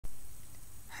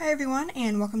Hi everyone,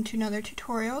 and welcome to another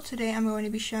tutorial. Today I'm going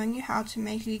to be showing you how to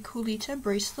make the Kulitta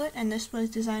Bracelet, and this was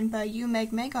designed by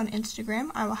u.megmeg on Instagram.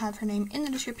 I will have her name in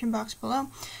the description box below,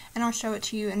 and I'll show it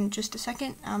to you in just a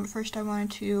second. First I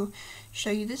wanted to show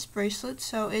you this bracelet.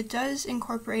 So it does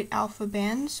incorporate alpha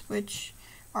bands, which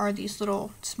are these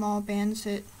little small bands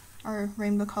that are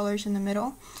rainbow colors in the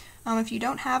middle. If you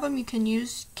don't have them, you can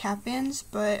use cap bands,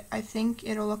 but I think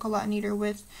it'll look a lot neater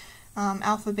with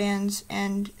alpha bands,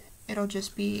 and it'll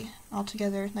just be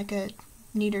altogether like a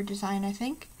neater design, I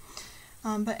think.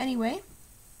 But anyway,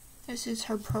 this is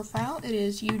her profile. It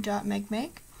is u.megmeg.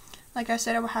 Like I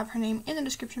said, I will have her name in the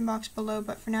description box below,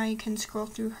 but for now you can scroll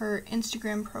through her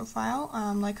Instagram profile,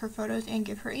 like her photos, and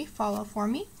give her a follow for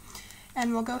me.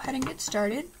 And we'll go ahead and get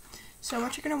started. So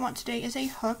what you're going to want today is a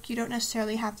hook. You don't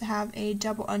necessarily have to have a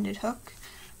double-ended hook,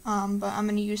 but I'm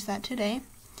going to use that today.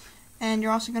 And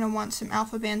you're also going to want some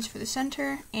alpha bands for the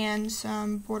center and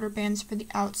some border bands for the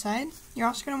outside. You're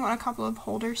also going to want a couple of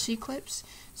holder C-clips.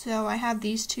 So I have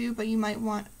these two, but you might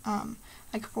want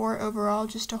like 4 overall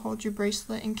just to hold your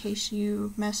bracelet in case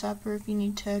you mess up or if you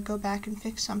need to go back and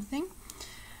fix something.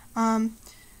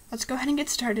 Let's go ahead and get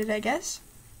started, I guess.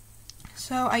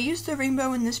 So I used the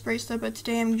rainbow in this bracelet, but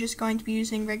today I'm just going to be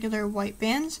using regular white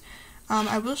bands.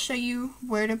 I will show you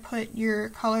where to put your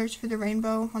colors for the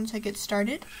rainbow once I get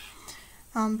started.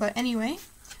 But anyway,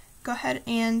 go ahead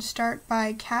and start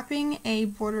by capping a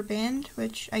border band,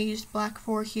 which I used black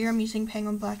for here. I'm using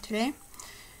penguin black today.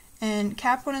 And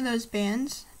cap one of those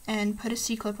bands and put a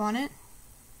C-clip on it.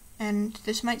 And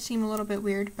this might seem a little bit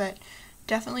weird, but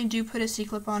definitely do put a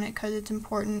C-clip on it because it's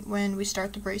important when we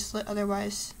start the bracelet.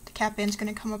 Otherwise, the cap band's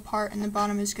going to come apart and the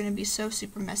bottom is going to be so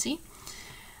super messy.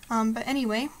 But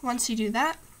anyway, once you do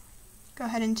that, go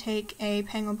ahead and take a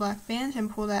penguin black band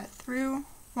and pull that through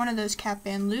one of those cap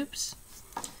band loops.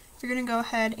 You're going to go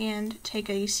ahead and take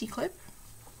a C-clip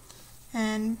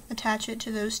and attach it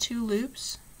to those 2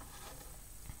 loops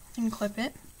and clip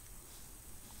it.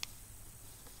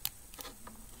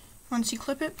 Once you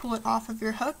clip it, pull it off of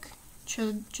your hook. It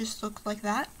should just look like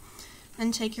that.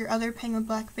 Then take your other penguin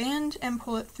black band and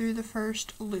pull it through the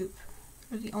first loop,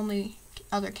 or the only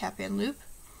other cap band loop.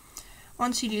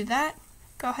 Once you do that,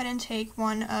 go ahead and take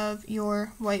one of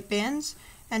your white bands.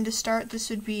 And to start, this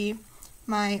would be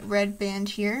my red band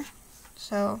here.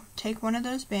 So take one of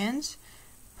those bands,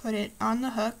 put it on the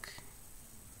hook,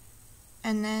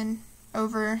 and then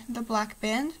over the black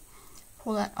band,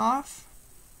 pull that off,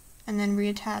 and then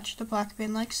reattach the black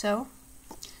band like so.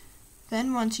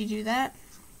 Then once you do that,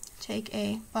 take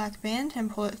a black band and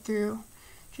pull it through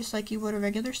just like you would a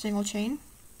regular single chain.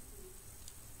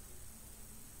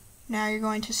 Now you're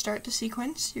going to start the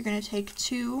sequence. You're going to take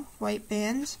 2 white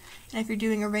bands, and if you're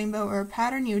doing a rainbow or a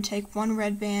pattern, you would take 1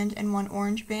 red band and 1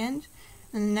 orange band,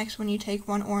 and the next one you take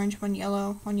 1 orange, 1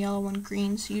 yellow, 1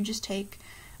 green, so you just take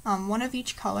one of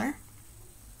each color.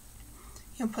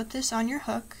 You'll put this on your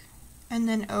hook, and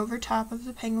then over top of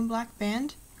the penguin black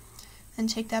band, and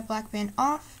take that black band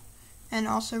off, and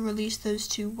also release those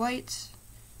 2 whites,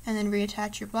 and then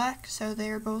reattach your black, so they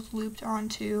are both looped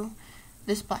onto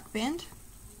this black band.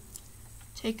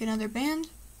 Take another band,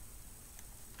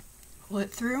 pull it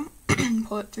through,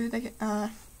 the,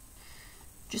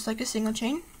 just like a single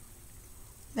chain.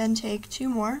 Then take 2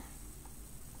 more,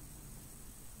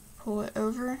 pull it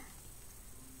over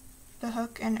the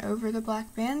hook and over the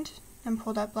black band, and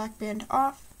pull that black band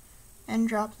off, and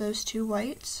drop those 2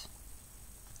 whites.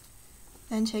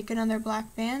 Then take another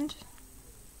black band,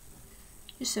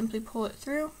 just simply pull it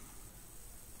through.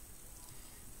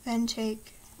 Then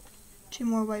take 2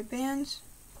 more white bands,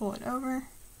 pull it over,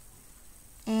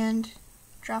 and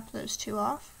drop those 2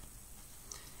 off.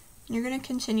 And you're going to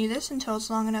continue this until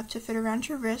it's long enough to fit around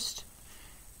your wrist,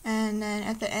 and then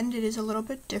at the end it is a little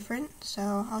bit different,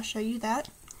 so I'll show you that.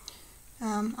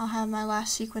 I'll have my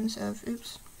last sequence of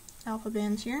alpha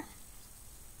bands here.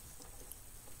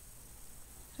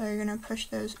 So you're going to push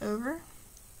those over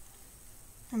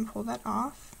and pull that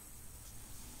off.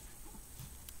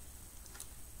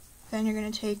 Then you're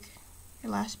going to take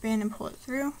your last band and pull it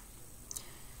through.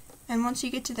 And once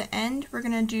you get to the end, we're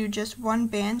going to do just 1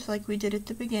 band like we did at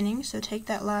the beginning. So take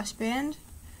that last band,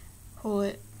 pull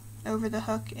it over the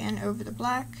hook and over the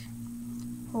black,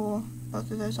 pull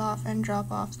both of those off and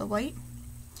drop off the white.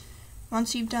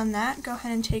 Once you've done that, go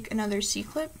ahead and take another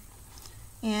C-clip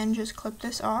and just clip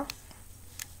this off.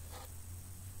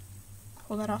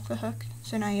 Pull that off the hook.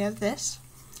 So now you have this.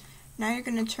 Now you're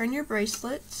going to turn your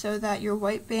bracelet so that your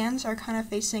white bands are kind of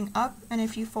facing up, and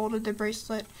if you folded the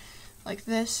bracelet like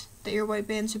this, that your white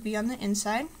bands would be on the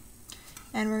inside.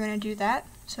 And we're going to do that.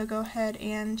 So go ahead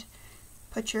and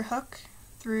put your hook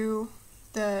through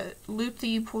the loop that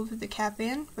you pull through the cap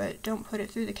band, but don't put it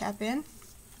through the cap band.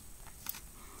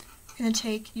 You're going to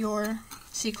take your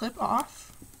C-clip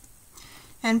off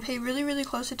and pay really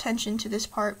close attention to this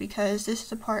part because this is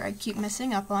the part I keep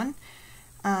messing up on.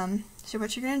 So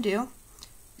what you're going to do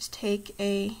is take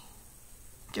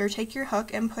your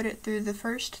hook and put it through the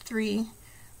first 3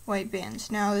 white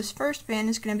bands. Now this first band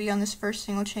is going to be on this first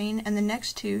single chain, and the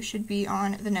next 2 should be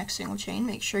on the next single chain.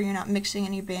 Make sure you're not mixing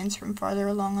any bands from farther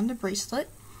along on the bracelet.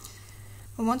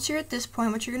 But once you're at this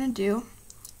point, what you're going to do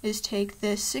is take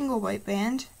this single white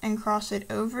band and cross it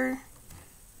over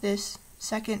this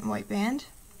second white band.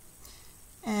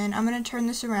 And I'm going to turn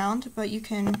this around, but you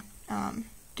can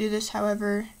do this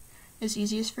however is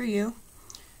easiest for you.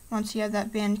 Once you have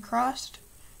that band crossed,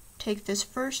 take this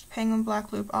first penguin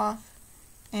black loop off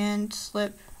and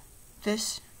slip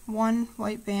this one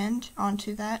white band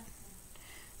onto that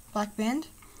black band.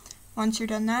 Once you're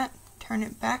done that, turn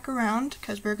it back around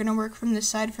because we're going to work from this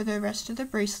side for the rest of the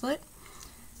bracelet.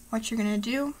 What you're going to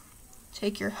do,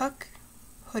 take your hook,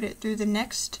 put it through the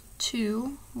next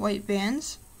 2 white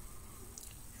bands,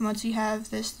 and once you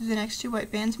have this through the next 2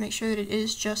 white bands, make sure that it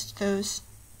is just those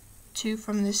 2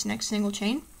 from this next single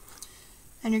chain.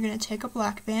 And you're going to take a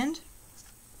black band,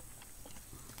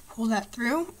 pull that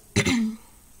through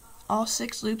all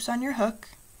 6 loops on your hook,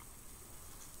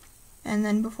 and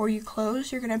then before you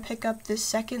close, you're going to pick up this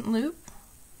second loop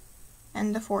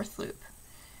and the 4th loop.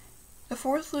 The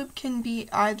 4th loop can be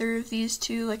either of these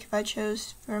 2, like if I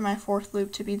chose for my 4th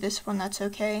loop to be this one, that's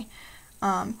okay.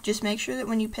 Just make sure that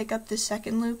when you pick up the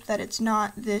second loop that it's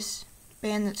not this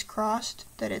band that's crossed,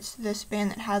 that it's this band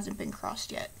that hasn't been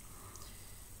crossed yet.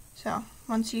 So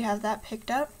once you have that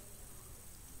picked up,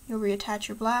 you'll reattach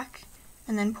your black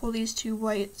and then pull these 2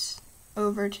 whites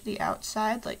over to the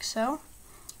outside like so,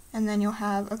 and then you'll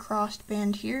have a crossed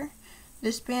band here.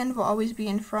 This band will always be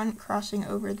in front crossing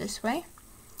over this way,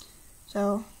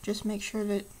 so just make sure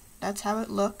that that's how it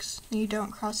looks and you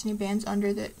don't cross any bands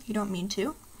under that you don't mean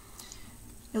to.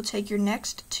 You'll take your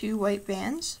next 2 white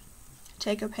bands,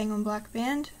 take a penguin black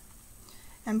band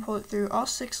and pull it through all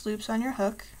 6 loops on your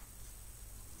hook.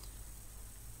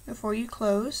 Before you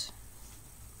close,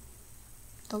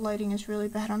 the lighting is really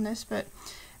bad on this, but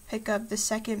pick up the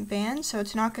second band, so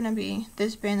it's not going to be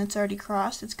this band that's already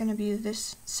crossed, it's going to be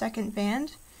this second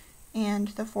band and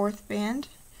the 4th band.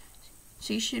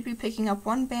 So you should be picking up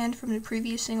 1 band from the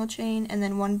previous single chain and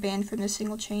then 1 band from the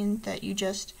single chain that you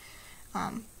just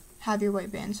have your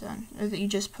white bands on, or that you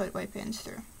just put white bands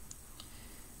through.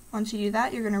 Once you do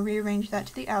that, you're going to rearrange that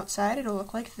to the outside. It'll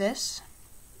look like this.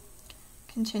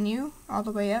 Continue all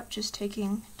the way up, just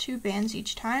taking 2 bands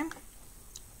each time,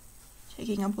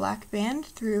 taking a black band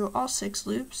through all 6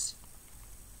 loops,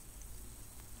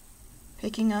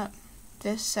 picking up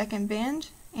this second band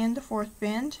and the 4th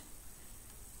band,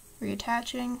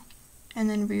 reattaching, and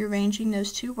then rearranging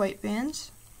those 2 white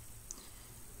bands.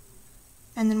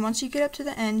 And then once you get up to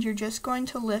the end, you're just going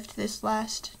to lift this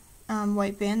last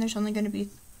white band. There's only going to be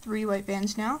 3 white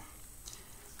bands now.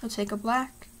 You'll take a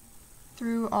black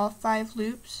through all 5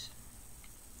 loops,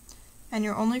 and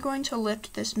you're only going to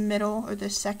lift this middle or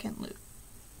this second loop.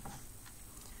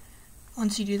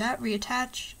 Once you do that,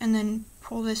 reattach and then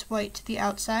pull this white to the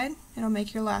outside. It'll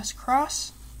make your last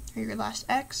cross or your last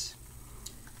X.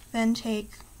 Then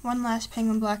take 1 last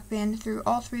penguin black band through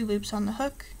all 3 loops on the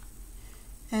hook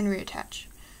and reattach.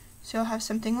 So you'll have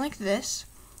something like this,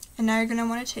 and now you're going to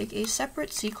want to take a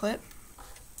separate C-clip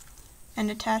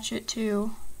and attach it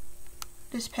to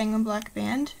this penguin black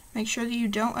band. Make sure that you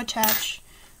don't attach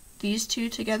these 2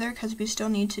 together because we still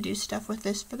need to do stuff with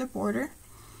this for the border.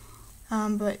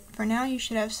 But for now you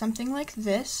should have something like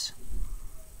this,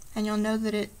 and you'll know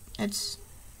that it's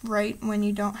right when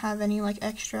you don't have any like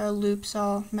extra loops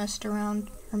all messed around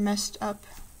or messed up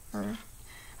or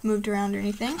moved around or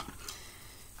anything.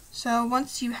 So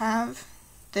once you have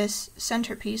this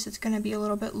centerpiece, it's going to be a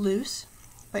little bit loose,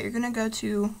 but you're going to go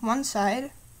to one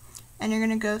side and you're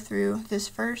going to go through this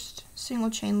first single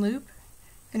chain loop.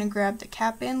 You're going to grab the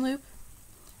cap band loop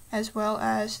as well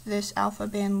as this alpha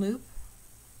band loop.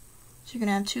 So you're going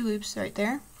to have 2 loops right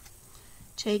there.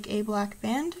 Take a black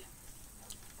band,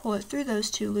 pull it through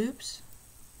those 2 loops,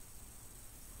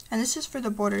 and this is for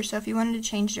the border, so if you wanted to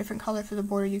change a different color for the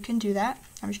border you can do that.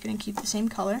 I'm just going to keep the same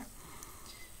color.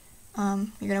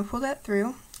 You're going to pull that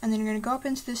through, and then you're going to go up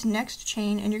into this next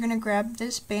chain and you're going to grab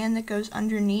this band that goes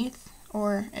underneath,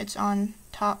 or it's on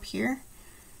top here.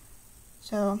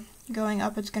 So going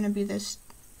up, it's going to be this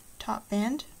top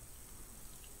band.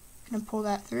 I'm going to pull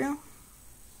that through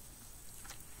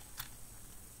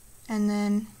and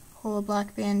then pull a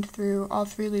black band through all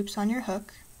 3 loops on your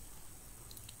hook.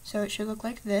 So it should look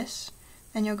like this.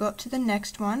 Then you'll go up to the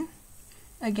next one,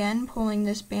 again pulling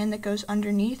this band that goes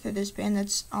underneath, or this band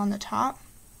that's on the top,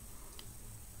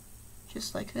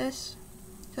 just like this.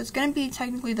 So it's going to be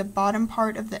technically the bottom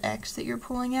part of the X that you're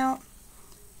pulling out.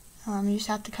 You just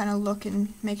have to kind of look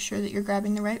and make sure that you're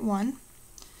grabbing the right one.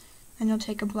 Then you'll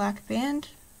take a black band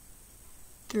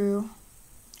through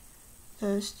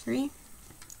those three,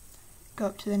 go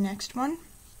up to the next one.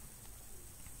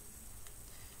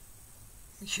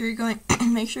 Make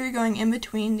sure you're going in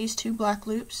between these two black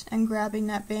loops and grabbing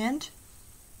that band.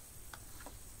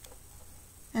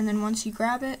 And then once you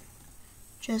grab it,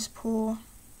 just pull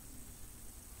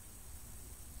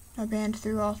a band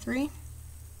through all three.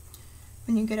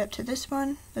 When you get up to this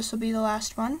one, this will be the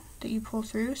last one that you pull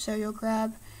through, so you'll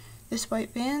grab this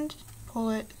white band, pull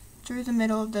it through the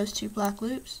middle of those two black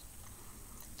loops,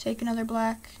 take another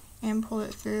black and pull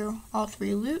it through all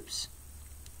three loops.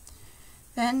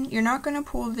 Then you're not going to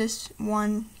pull this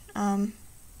one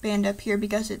band up here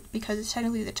because it's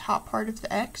technically the top part of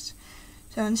the X.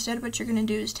 So instead what you're going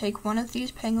to do is take one of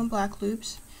these penguin black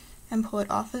loops and pull it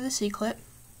off of the C-clip,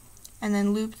 and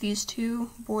then loop these two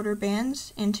border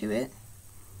bands into it,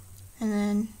 and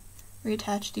then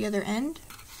reattach the other end,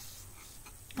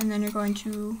 and then you're going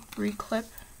to reclip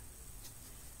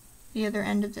the other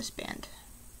end of this band.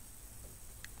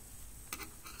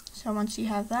 So once you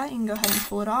have that, you can go ahead and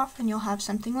pull it off, and you'll have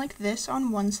something like this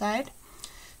on one side.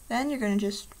 Then you're going to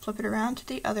just flip it around to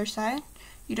the other side.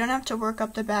 You don't have to work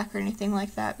up the back or anything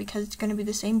like that because it's going to be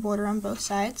the same border on both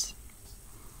sides.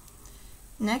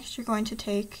 Next, you're going to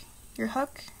take your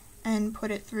hook and put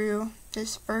it through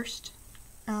this first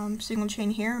single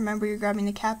chain here. Remember, you're grabbing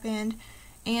the cap band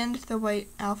and the white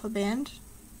alpha band.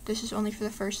 This is only for the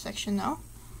first section though.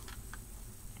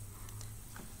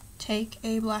 Take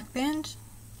a black band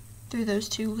through those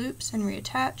two loops and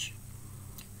reattach.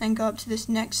 Then go up to this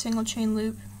next single chain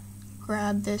loop,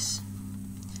 grab this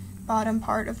bottom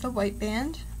part of the white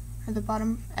band, or the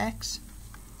bottom X,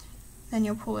 then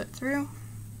you'll pull it through,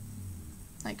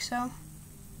 like so,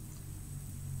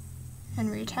 and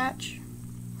reattach.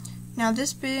 Now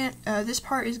this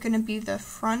part is going to be the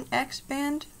front X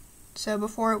band, so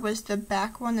before it was the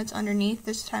back one that's underneath,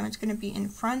 this time it's going to be in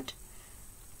front.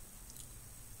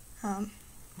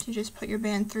 So just put your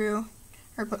band through,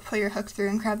 or put your hook through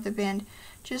and grab the band.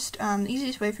 Just the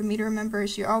easiest way for me to remember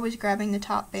is you're always grabbing the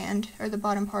top band, or the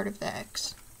bottom part of the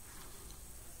X,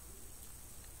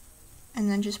 and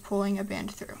then just pulling a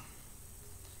band through.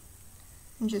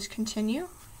 And just continue,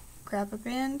 grab a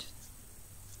band,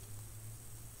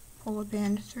 pull a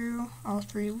band through all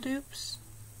three loops,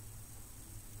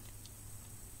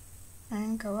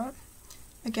 and go up.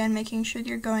 Again, making sure that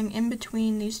you're going in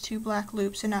between these two black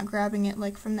loops and not grabbing it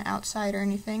like from the outside or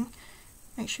anything.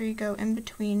 Make sure you go in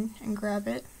between and grab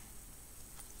it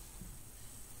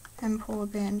and pull a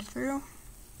band through.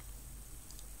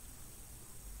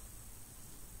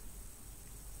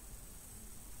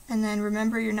 And then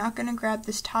remember, you're not going to grab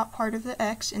this top part of the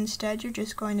X. Instead, you're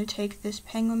just going to take this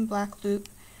penguin black loop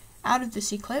out of the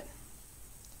C-clip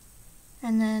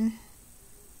and then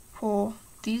pull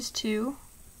these two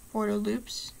border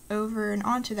loops over and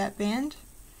onto that band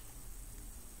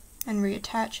and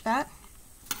reattach that.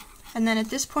 And then at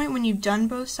this point, when you've done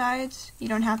both sides, you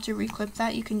don't have to reclip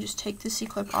that. You can just take the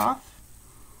C-clip off,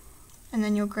 and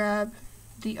then you'll grab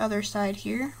the other side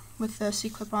here with the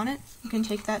C-clip on it. You can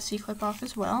take that C-clip off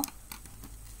as well.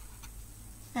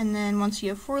 And then once you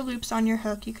have 4 loops on your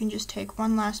hook, you can just take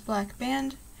one last black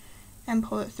band and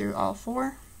pull it through all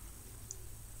 4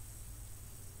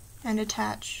 and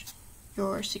attach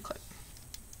your C-clip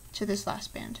to this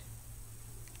last band.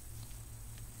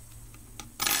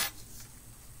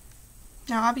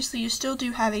 Now obviously you still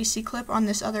do have a C-clip on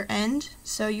this other end,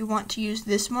 so you want to use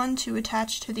this one to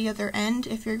attach to the other end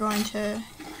if you're going to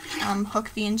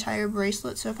hook the entire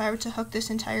bracelet. So if I were to hook this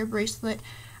entire bracelet,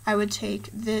 I would take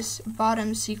this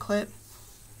bottom C-clip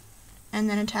and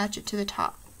then attach it to the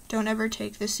top. Don't ever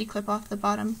take this C-clip off the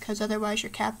bottom, because otherwise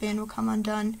your cap band will come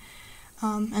undone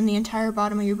and the entire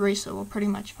bottom of your bracelet will pretty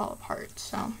much fall apart,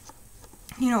 so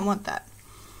you don't want that.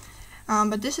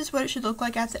 But this is what it should look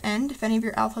like at the end. If any of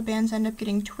your alpha bands end up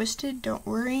getting twisted, don't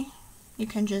worry. You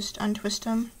can just untwist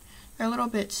them. They're a little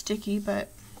bit sticky, but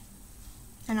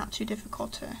they're not too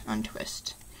difficult to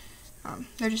untwist.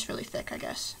 They're just really thick, I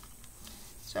guess.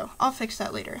 So I'll fix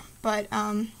that later. But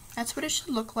that's what it should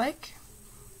look like.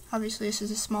 Obviously this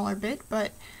is a smaller bit,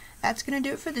 but that's going to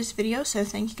do it for this video, so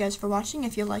thank you guys for watching.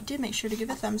 If you liked it, make sure to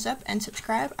give a thumbs up and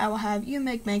subscribe. I will have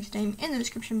u.megmeg's name in the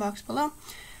description box below.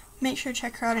 Make sure to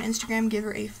check her out on Instagram, give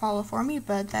her a follow for me,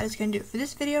 but that is going to do it for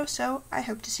this video, so I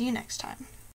hope to see you next time.